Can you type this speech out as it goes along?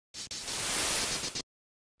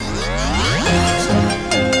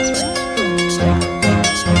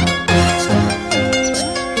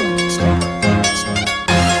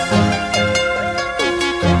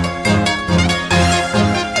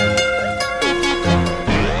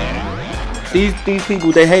These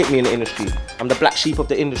people, they hate me in the industry. I'm the black sheep of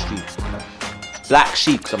the industry. Black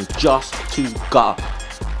sheep, because I'm just too gutter.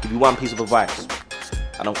 Give you one piece of advice.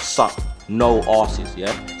 I don't suck no arses,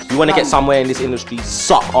 yeah? If you want to get somewhere in this industry,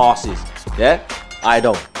 suck arses, yeah? I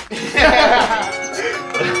don't.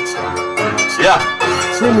 Yeah.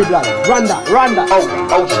 Bring me blood. Run that.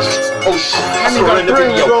 Oh shit. I saw her in the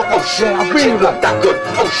video. Oh shit. I bring you blood. That good.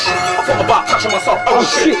 Oh shit. I thought about touching myself. Oh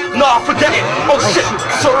shit. Nah, forget it. Oh shit.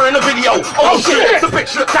 I saw her in the video. Oh shit. The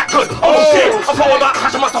bitch looked that good. Oh shit. I thought about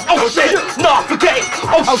touching myself. Oh shit. Nah, forget it.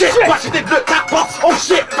 Oh shit. But she did look that buff. Oh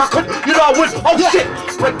shit. If I could, you know I would. Oh shit.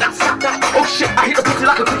 Break that, slap that. Oh shit. I hit the pussy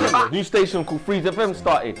like a cricket bat. New station called Freeze FM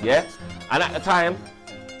started, yeah? And at the time,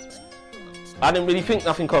 I didn't really think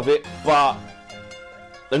nothing of it, but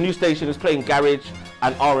the new station is playing garage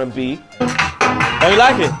and R&B. Don't you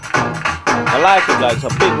like it? I like it, like it's a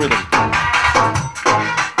big rhythm.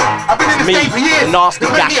 I've been in this game for years. A nasty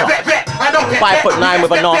gasher. 5'9"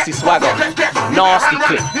 with a nasty swagger. Nasty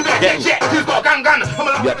clip.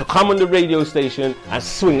 You have to come on the radio station and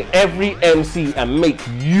swing every MC and make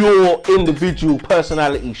your individual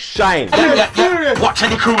personality shine. Watch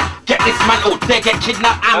any crew get dismantled. They get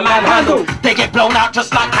kidnapped and manhandled. They get blown out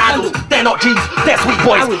just like candles. They're not G's, they're sweet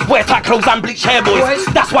boys. Wear tight clothes and bleach hair boys.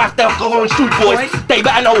 That's why they'll go on street boys. They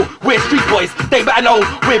better know we're street boys. They better know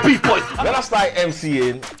we're beef boys. When I started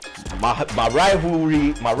MCing, my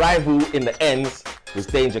rival in the ends was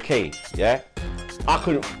Danger K, yeah? I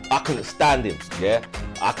couldn't stand him, yeah?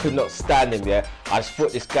 I could not stand him, yeah? I just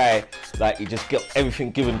thought this guy, like, he just got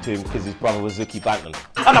everything given to him because his brother was Zuki Banton.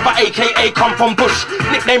 Another AKA come from Bush.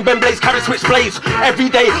 Nickname Ben Blaze, carry switch blades. Every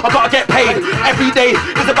day I gotta get paid. Every day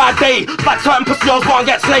is a bad day. Like certain pussy girls won't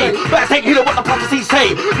get slayed. Better take heed of what the prophecies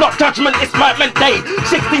say. Not judgment, it's judgment day.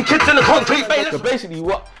 16 kids in the concrete bay. So basically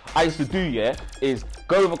what I used to do, yeah, is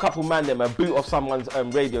go with a couple man them and boot off someone's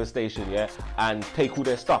radio station, yeah, and take all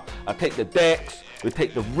their stuff. I take the decks, we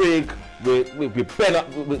take the rig, we bend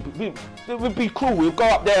up, we'd be cool, we'll go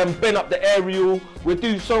up there and bend up the aerial, we'll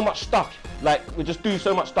do so much stuff, like, we just do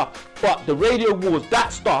so much stuff. But the radio wars,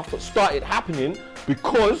 that stuff started happening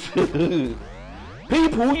because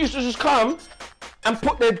people used to just come and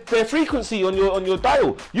put their frequency on your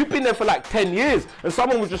dial. You've been there for like 10 years and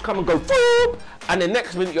someone would just come and go boop, and the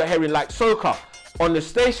next minute you're hearing like soca on the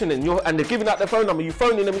station and they're giving out their phone number. You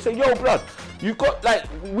phone in them, you say, yo blood, you got like,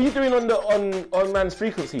 what are you doing on man's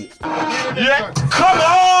frequency? Yeah, come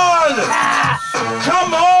on!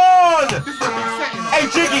 Come on! Hey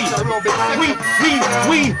Jiggy,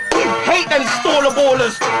 we hate them staller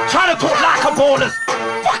ballers, trying to talk like a ballers.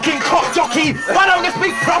 Fucking cock jockey, why don't you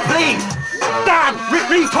speak properly? Damn,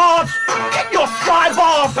 retards, get your slide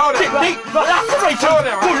bars, deep, lacerator,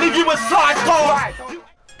 we'll leave you with slide scars.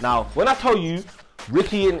 Now, when I tell you,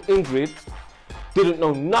 Ricky and Ingrid didn't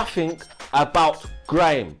know nothing about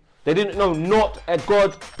grime. They didn't know not a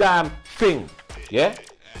goddamn thing, yeah?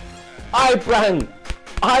 I brang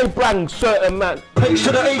certain man. H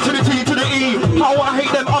to the A to the T to the E. How I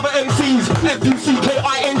hate them other MCs.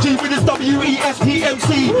 F-U-C-K-I-N-G with this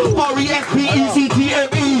W-E-S-T-M-C.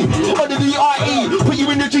 R-E-S-P-E-C-T-M-E. On the D-I-E. Put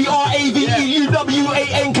you in the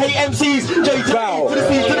G-R-A-V-E-U-W-A-N-K-M-Cs. J to the E to the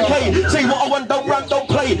C to the K. Say what I want, don't rant, don't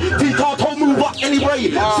play. T-Tar don't move up anyway.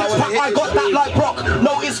 Six pack, I got that like Brock.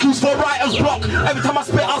 No excuse for writer's block. Every time I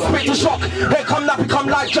spit to shock. Here come Nappy, come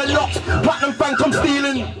like J-Lock. Platinum fan come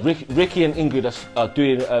stealing. Ricky and Ingrid are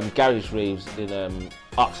doing garage raves in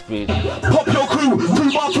Uxbridge. Pop your crew,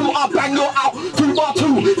 2x2, I'll bang your out.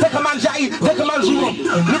 2x2, take a man's yatty, take a man's room.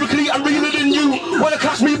 Lyrically, I'm realer than you. Wanna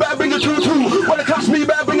clash me, better bring a 2-2. Wanna clash me,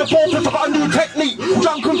 better bring a 4-5. I got a new technique,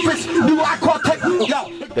 drunken fist, new aqua technique. Yeah.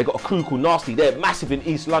 They got a crew called Nasty. They're massive in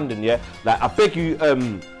East London, yeah. Like, I beg you,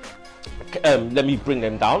 let me bring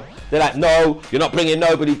them down. They're like, no, you're not bringing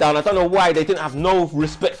nobody down. I don't know why. They didn't have no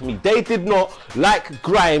respect for me. They did not like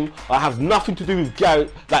grime. I have nothing to do with garage.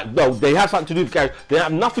 Like, no, they have something to do with garage. They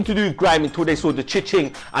have nothing to do with grime until they saw the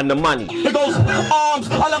chiching and the money. It goes arms,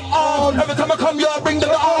 I love arms. Every time I come here, I bring them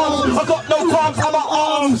the arms. I got no qualms, I'm my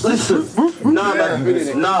arms. Listen, nah man,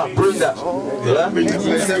 nah, bring that. Yeah,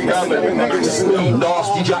 nah man,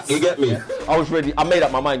 Nasty Jack, you get me? I was ready. I made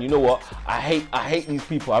up my mind. You know what? I hate these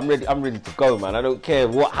people. I'm ready to go, man. I don't care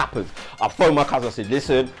what happens. I phoned my cousin. I said,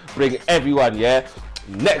 listen, bring everyone. Yeah.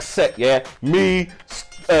 Next set. Yeah. Me,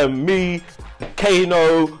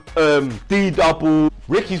 Kano, D Double.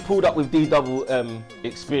 Ricky's pulled up with D Double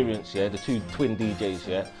Experience. Yeah. The two twin DJs.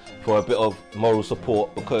 Yeah. For a bit of moral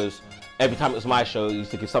support, because every time it was my show, he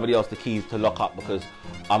used to give somebody else the keys to lock up because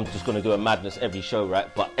I'm just going to do a madness every show, right?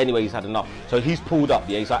 But anyway, he's had enough. So he's pulled up,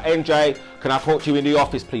 yeah? He's like, NJ, can I talk to you in the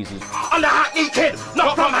office, please? I'm the Hackney kid,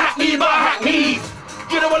 not from Hackney, but Hackneys.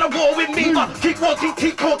 You don't want to war with me, but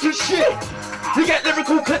T40 shit. We get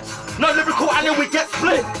lyrical clips, no lyrical, and then we get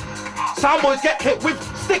split. Some boys get hit with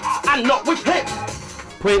sticks and not with hits.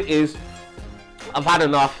 Point is, I've had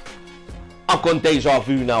enough. I've gone deja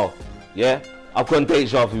vu now. Yeah, I've gone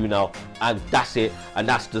deja vu now, and that's it. And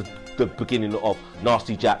that's the beginning of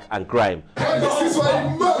Nasty Jack and Grime. This is why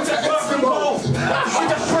you murder Eskimo. We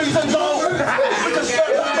just freeze and go. We just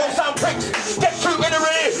go sound pricks. Get two in the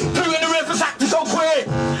rear for actors so queer.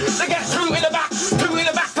 They get two in the back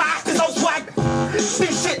for actors so swag. These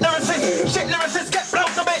shit lyricists get blown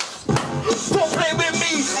to bits. Don't play with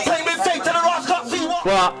me, play with fate till the rats can't see what.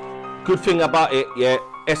 But good thing about it, yeah,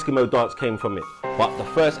 Eskimo dance came from it. But the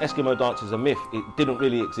first Eskimo dance is a myth. It didn't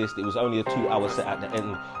really exist. It was only a 2-hour set at the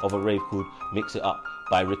end of a rave called Mix It Up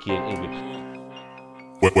by Ricky and Ingrid.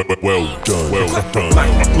 Well done.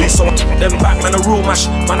 Me so them back, man, a real mash,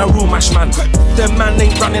 man. Them man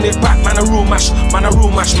ain't running it back, man, a real mash,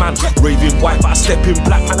 man. Raving white, but I step in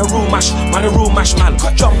black, man, a real mash, man.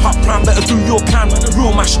 Jump up, plan, better do your can,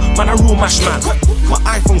 real mash, man. My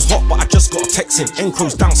iPhone's hot, but I just got a text in.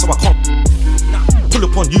 Encro's down, so I can't. Pull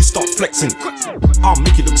up on you, start flexing. I'll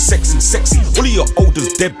make it look sexy. All of your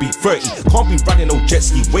olders deadbeat, 30. Can't be running no jet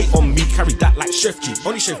ski. Wait on me, carry that like Chef G.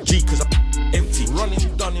 Only Chef G, cause I'm empty.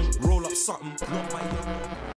 Running, done him, roll up something. Not my